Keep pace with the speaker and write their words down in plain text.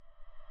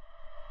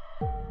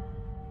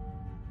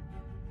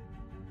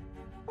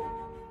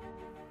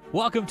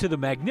Welcome to the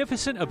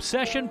Magnificent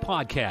Obsession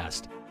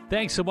Podcast.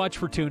 Thanks so much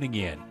for tuning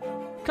in.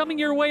 Coming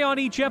your way on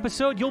each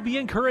episode, you'll be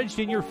encouraged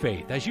in your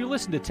faith as you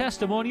listen to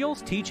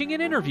testimonials, teaching,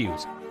 and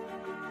interviews.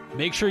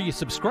 Make sure you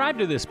subscribe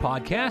to this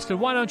podcast,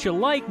 and why don't you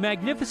like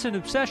Magnificent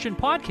Obsession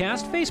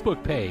Podcast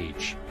Facebook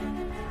page.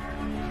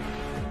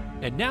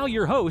 And now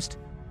your host,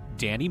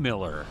 Danny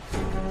Miller.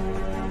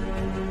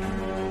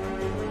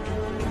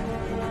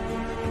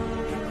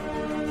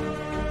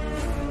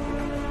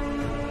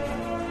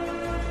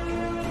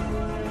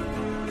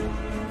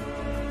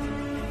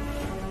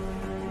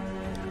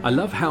 I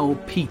love how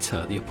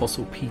Peter, the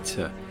Apostle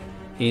Peter,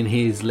 in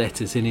his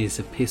letters, in his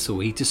epistle,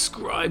 he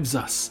describes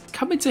us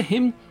coming to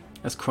him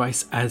as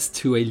Christ as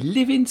to a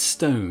living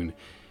stone,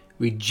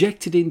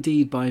 rejected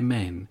indeed by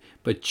men,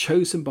 but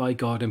chosen by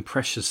God and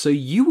precious. So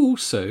you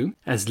also,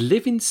 as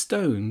living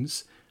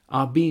stones,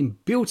 are being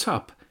built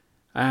up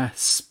a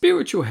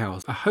spiritual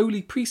house, a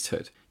holy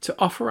priesthood, to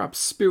offer up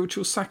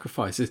spiritual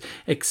sacrifices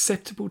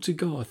acceptable to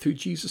God through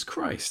Jesus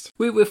Christ.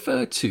 We're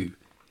referred to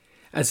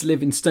as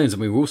living stones,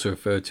 and we were also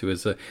referred to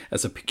as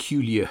a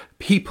peculiar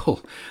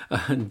people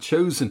and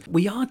chosen.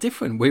 We are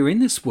different. We're in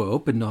this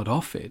world, but not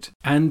of it.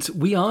 And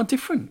we are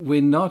different.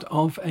 We're not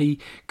of a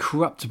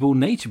corruptible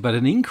nature, but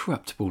an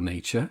incorruptible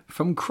nature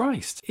from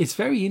Christ. It's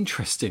very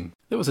interesting.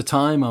 There was a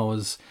time I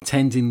was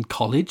attending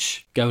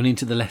college, going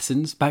into the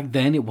lessons. Back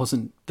then, it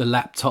wasn't the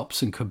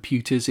laptops and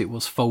computers, it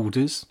was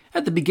folders.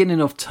 At the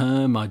beginning of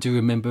term, I do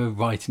remember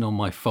writing on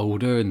my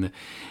folder and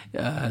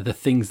the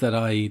things that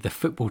the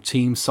football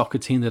team, soccer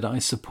team that I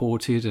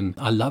supported, and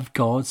I love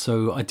God.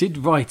 So I did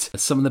write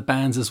some of the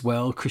bands as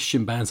well,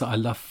 Christian bands that I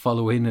love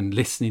following and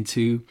listening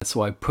to.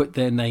 So I put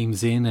their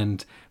names in,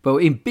 but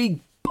in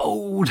big,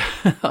 bold,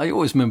 I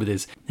always remember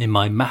this, in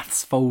my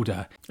maths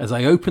folder. As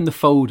I opened the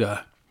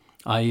folder,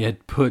 I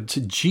had put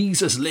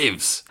Jesus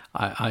Lives.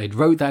 I had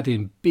wrote that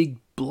in big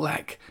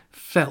black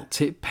felt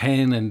tip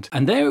pen,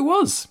 and there it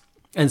was.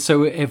 And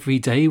so every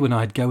day when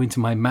I'd go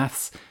into my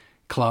maths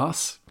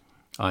class,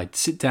 I'd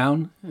sit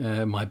down,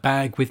 my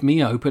bag with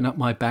me, I open up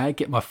my bag,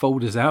 get my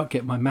folders out,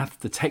 get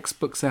the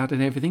textbooks out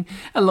and everything,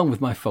 along with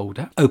my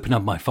folder, open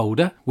up my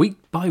folder, week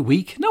by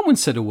week, no one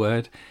said a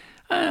word.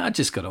 I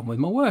just got on with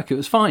my work, it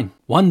was fine.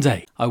 One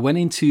day, I went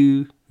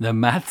into the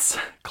maths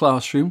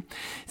classroom,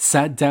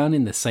 sat down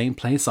in the same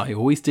place I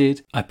always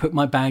did. I put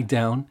my bag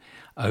down,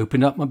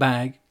 opened up my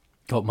bag,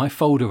 got my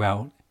folder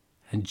out,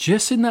 and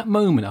just in that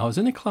moment, I was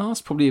in a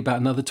class, probably about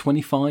another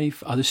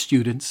 25 other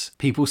students,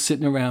 people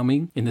sitting around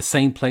me in the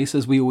same place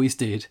as we always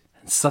did.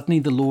 And suddenly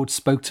the Lord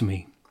spoke to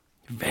me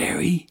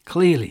very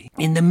clearly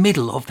in the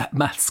middle of that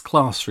maths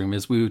classroom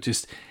as we were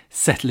just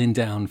settling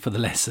down for the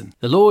lesson.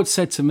 The Lord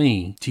said to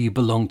me, "Do you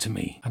belong to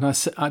me?" And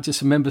I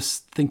just remember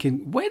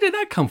thinking, where did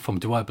that come from?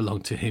 Do I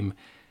belong to him?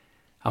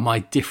 Am I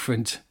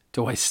different?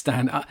 Do I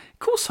stand? Of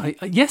course,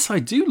 yes, I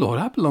do, Lord.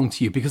 I belong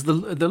to you, because the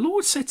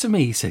Lord said to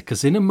me, he said,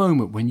 because in a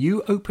moment when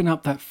you open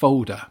up that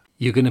folder,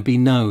 you're going to be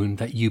known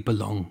that you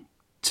belong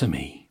to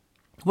me.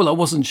 Well, I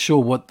wasn't sure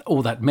what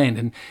all that meant.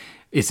 And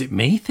is it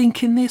me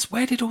thinking this?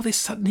 Where did all this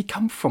suddenly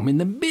come from? In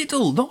the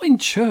middle, not in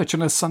church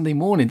on a Sunday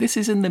morning. This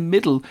is in the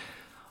middle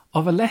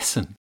of a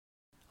lesson.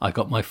 I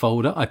got my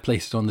folder, I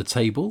placed it on the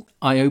table,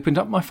 I opened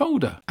up my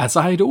folder, as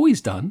I had always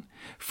done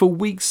for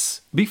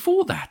weeks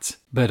before that.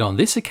 But on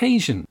this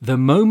occasion, the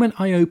moment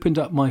I opened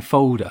up my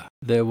folder,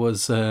 there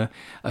was a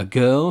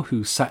girl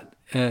who sat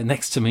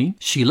next to me.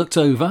 She looked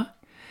over,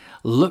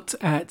 looked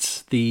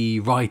at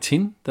the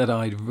writing that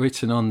I'd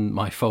written on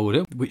my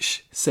folder,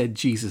 which said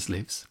Jesus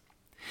Lives.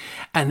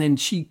 And then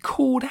she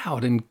called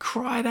out and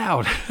cried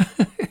out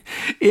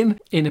in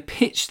a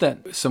pitch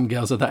that some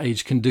girls of that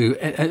age can do.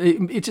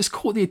 It just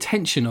caught the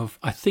attention of,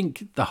 I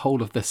think, the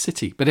whole of the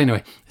city. But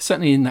anyway,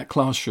 certainly in that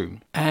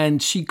classroom.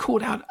 And she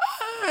called out,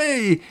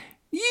 "Hey,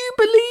 you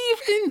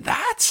believe in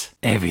that?"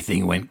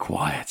 Everything went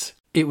quiet.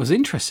 It was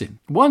interesting.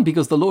 One,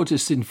 because the Lord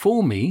just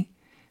informed me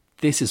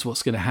this is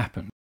what's going to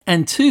happen.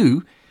 And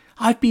two,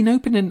 I've been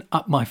opening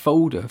up my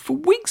folder for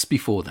weeks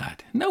before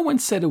that. No one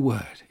said a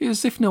word. It was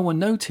as if no one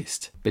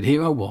noticed. But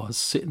here I was,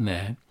 sitting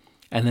there,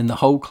 and then the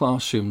whole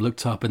classroom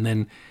looked up and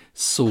then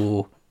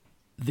saw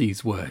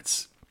these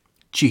words,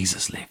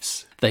 Jesus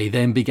Lives. They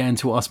then began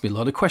to ask me a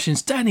lot of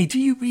questions. "Danny, do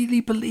you really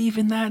believe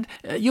in that?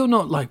 You're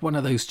not like one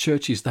of those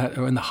churches that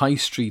are in the high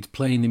street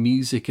playing the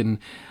music," and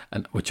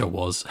which I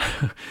was.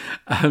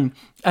 And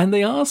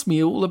they asked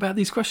me all about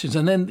these questions.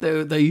 And then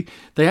they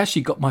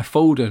actually got my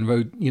folder and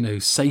wrote,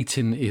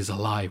 Satan is a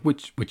lie,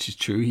 which is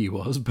true, he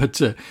was. But,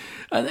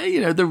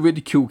 the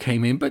ridicule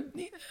came in, but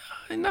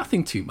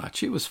nothing too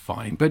much. It was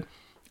fine. But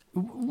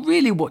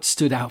really what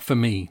stood out for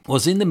me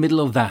was in the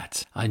middle of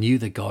that, I knew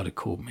that God had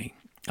called me.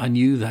 I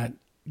knew that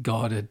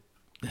God had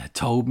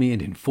told me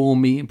and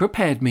informed me and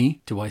prepared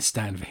me. Do I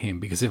stand for him?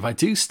 Because if I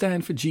do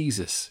stand for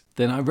Jesus,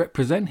 then I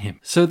represent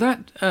him. So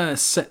that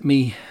set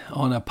me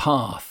on a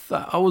path.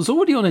 I was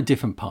already on a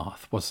different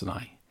path, wasn't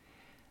I?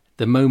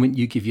 The moment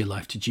you give your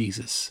life to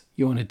Jesus,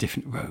 you're on a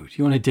different road.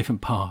 You're on a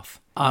different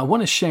path. I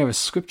want to share a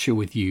scripture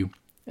with you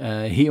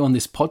here on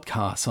this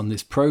podcast, on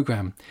this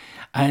program.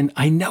 And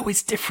I know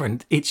it's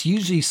different. It's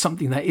usually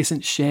something that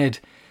isn't shared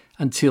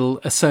until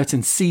a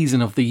certain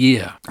season of the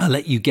year. I'll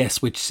let you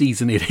guess which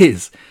season it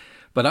is.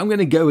 But I'm going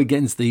to go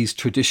against these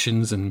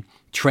traditions and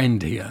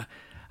trend here.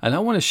 And I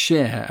want to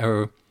share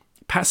a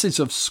passage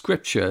of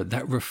scripture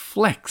that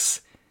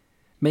reflects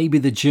maybe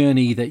the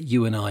journey that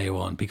you and I are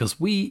on. Because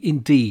we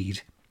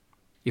indeed,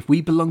 if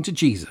we belong to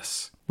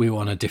Jesus, we're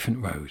on a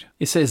different road.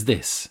 It says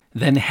this,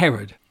 "Then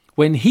Herod,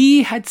 when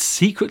he had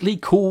secretly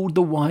called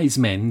the wise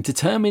men,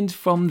 determined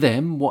from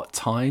them what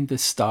time the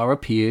star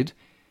appeared,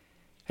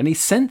 and he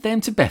sent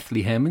them to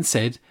Bethlehem and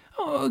said,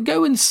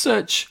 'Go and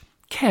search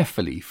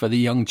carefully for the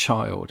young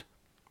child.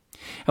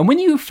 And when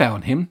you have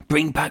found him,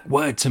 bring back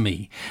word to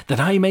me, that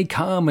I may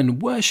come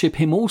and worship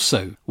him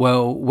also.'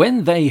 Well,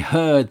 when they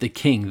heard the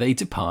king, they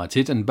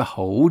departed, and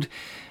behold,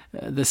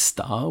 the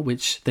star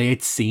which they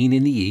had seen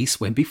in the east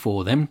went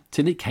before them,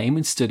 till it came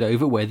and stood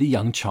over where the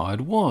young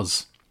child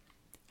was.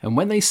 And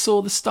when they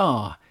saw the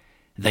star,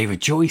 they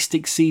rejoiced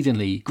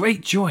exceedingly,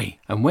 great joy.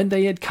 And when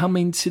they had come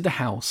into the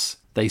house,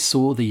 they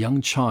saw the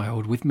young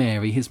child with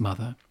Mary his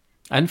mother,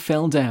 and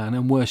fell down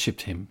and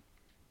worshipped him.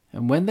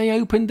 And when they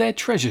opened their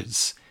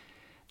treasures,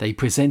 they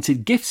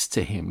presented gifts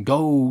to him,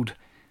 gold,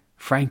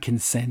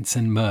 frankincense,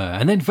 and myrrh."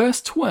 And then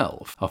verse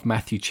 12 of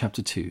Matthew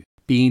chapter 2.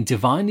 "Being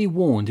divinely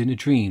warned in a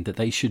dream that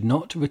they should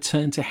not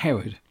return to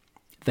Herod,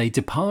 they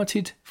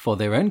departed for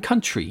their own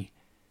country,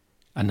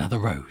 another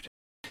road."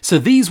 So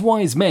these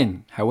wise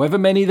men, however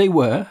many they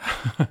were,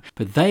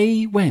 but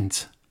they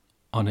went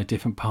on a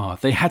different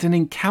path. They had an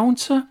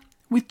encounter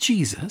with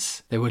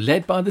Jesus. They were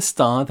led by the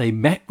star. They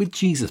met with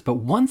Jesus. But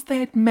once they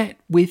had met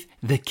with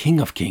the King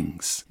of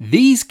Kings,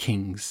 these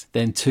kings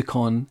then took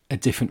on a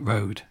different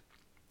road.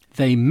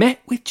 They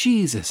met with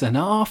Jesus, and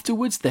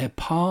afterwards their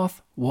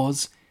path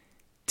was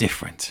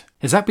different.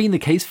 Has that been the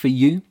case for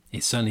you?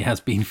 It certainly has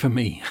been for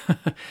me.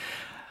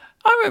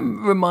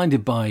 I'm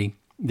reminded by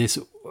this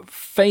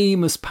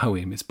famous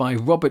poem. It's by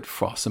Robert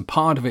Frost, and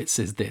part of it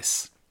says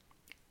this: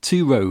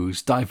 "Two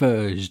roads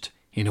diverged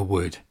in a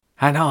wood,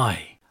 and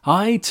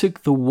I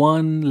took the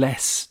one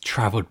less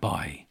travelled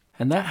by,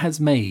 and that has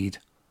made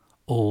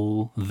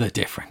all the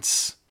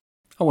difference."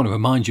 I want to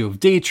remind you of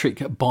Dietrich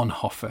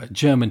Bonhoeffer,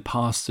 German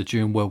pastor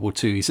during World War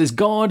II. He says,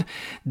 "God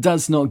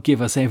does not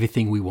give us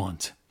everything we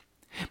want,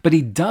 but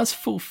he does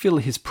fulfill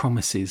his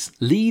promises,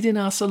 leading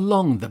us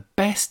along the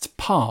best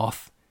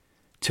path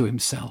to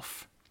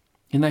himself."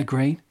 Isn't that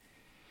great?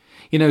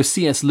 You know,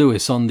 C.S.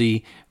 Lewis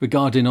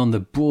regarding on the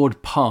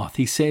broad path,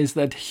 he says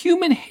that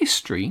human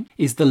history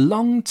is the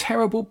long,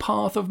 terrible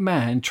path of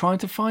man trying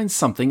to find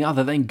something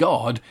other than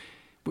God,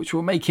 which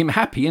will make him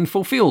happy and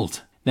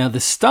fulfilled. Now,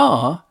 the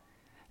star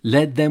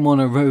led them on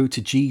a road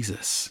to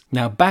Jesus.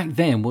 Now, back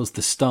then was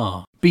the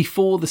star.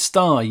 Before the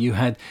star,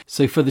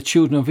 so for the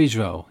children of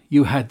Israel,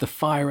 you had the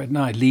fire at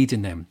night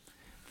leading them,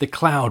 the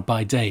cloud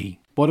by day.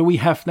 What do we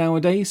have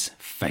nowadays?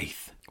 Faith.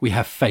 We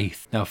have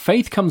faith. Now,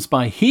 faith comes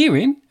by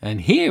hearing,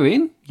 and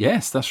hearing,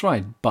 yes, that's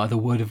right, by the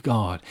word of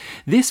God.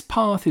 This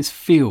path is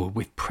filled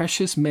with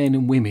precious men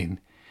and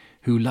women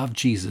who love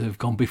Jesus, have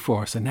gone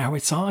before us, and now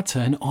it's our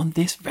turn on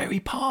this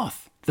very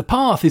path. The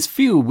path is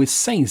filled with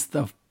saints,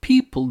 of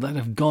people that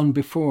have gone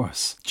before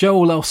us.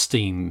 Joel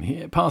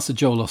Osteen, Pastor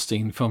Joel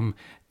Osteen from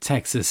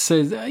Texas,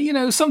 says,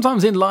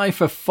 sometimes in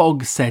life a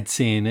fog sets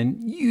in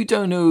and you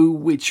don't know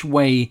which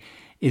way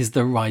is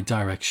the right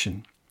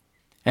direction.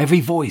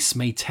 Every voice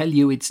may tell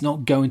you it's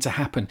not going to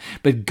happen,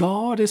 but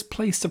God has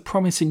placed a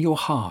promise in your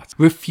heart.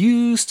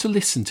 Refuse to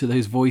listen to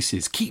those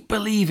voices. Keep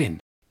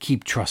believing.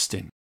 Keep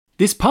trusting.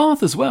 This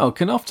path as well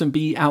can often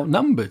be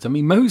outnumbered.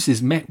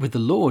 Moses met with the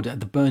Lord at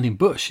the burning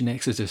bush in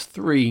Exodus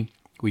 3.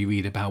 We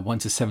read about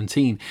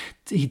 1-17.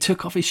 He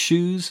took off his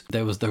shoes.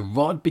 There was the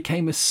rod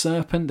became a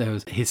serpent.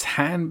 His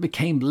hand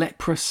became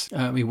leprous.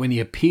 When he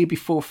appeared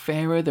before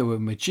Pharaoh, there were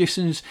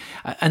magicians,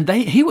 and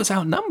he was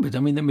outnumbered.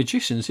 The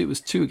magicians, it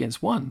was 2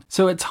 against 1.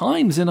 So at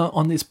times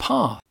on this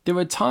path, there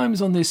are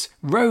times on this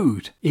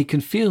road, it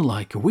can feel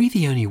like, are we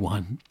the only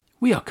one?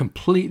 We are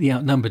completely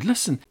outnumbered.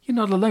 Listen, you're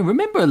not alone.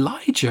 Remember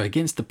Elijah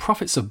against the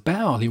prophets of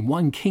Baal in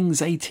 1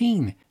 Kings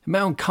 18,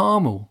 Mount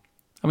Carmel.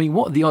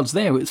 What are the odds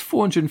there? It's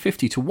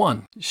 450 to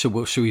 1. Should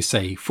we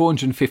say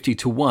 450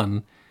 to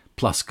 1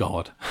 plus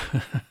God?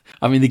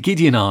 The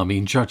Gideon army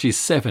in Judges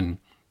 7,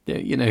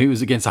 he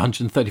was against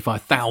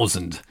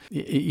 135,000.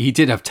 He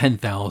did have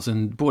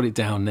 10,000, brought it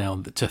down now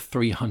to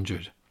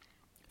 300.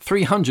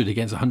 300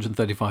 against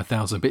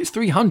 135,000, but it's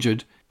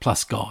 300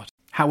 plus God.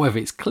 However,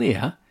 it's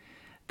clear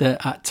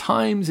that at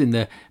times in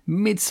the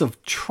midst of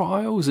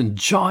trials and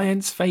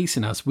giants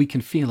facing us, we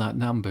can feel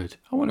outnumbered.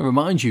 I want to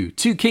remind you,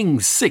 2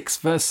 Kings 6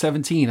 verse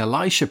 17,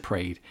 Elisha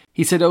prayed.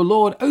 He said, "O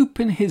Lord,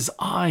 open his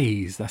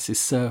eyes," that's his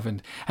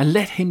servant, "and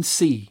let him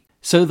see."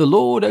 So the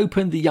Lord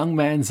opened the young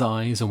man's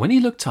eyes, and when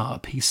he looked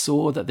up, he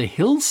saw that the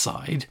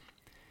hillside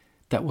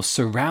that was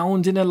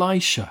surrounding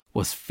Elisha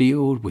was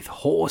filled with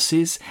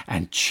horses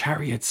and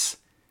chariots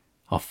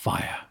of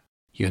fire.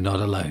 You're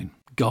not alone.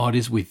 God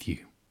is with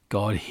you.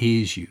 God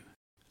hears you.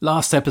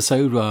 Last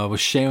episode, I was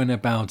sharing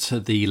about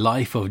the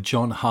life of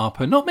John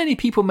Harper. Not many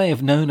people may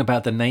have known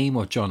about the name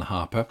of John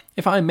Harper.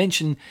 If I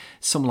mention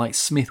someone like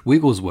Smith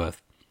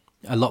Wigglesworth,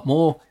 a lot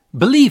more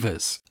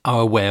believers are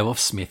aware of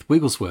Smith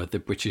Wigglesworth, the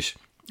British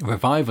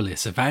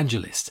revivalist,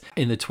 evangelist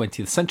in the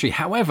 20th century.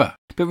 However,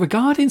 but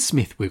regarding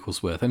Smith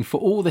Wigglesworth and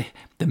for all the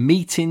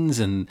meetings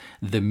and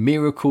the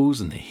miracles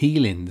and the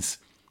healings,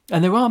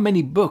 and there are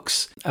many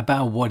books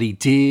about what he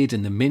did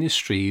and the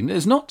ministry, and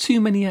there's not too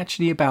many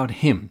actually about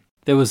him.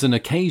 There was an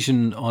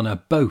occasion on a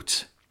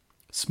boat,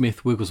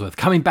 Smith Wigglesworth,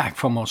 coming back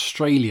from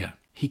Australia.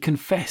 He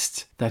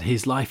confessed that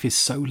his life is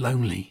so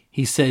lonely.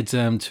 He said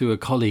to a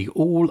colleague,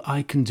 all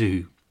I can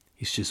do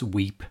is just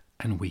weep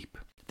and weep.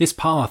 This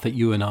path that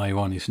you and I are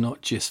on is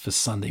not just for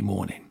Sunday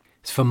morning.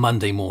 It's for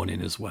Monday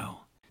morning as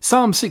well.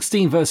 Psalm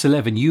 16 verse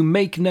 11, you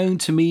make known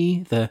to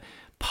me the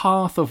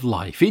path of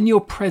life. In your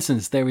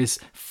presence there is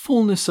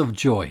fullness of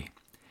joy.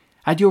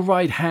 At your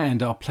right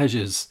hand are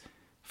pleasures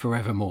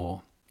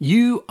forevermore.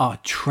 You are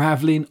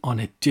traveling on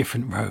a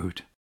different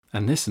road.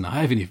 And listen, I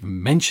haven't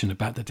even mentioned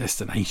about the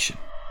destination.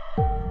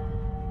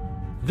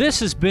 This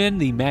has been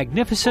the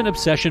Magnificent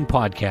Obsession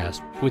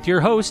Podcast with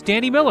your host,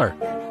 Danny Miller.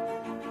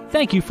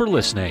 Thank you for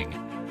listening.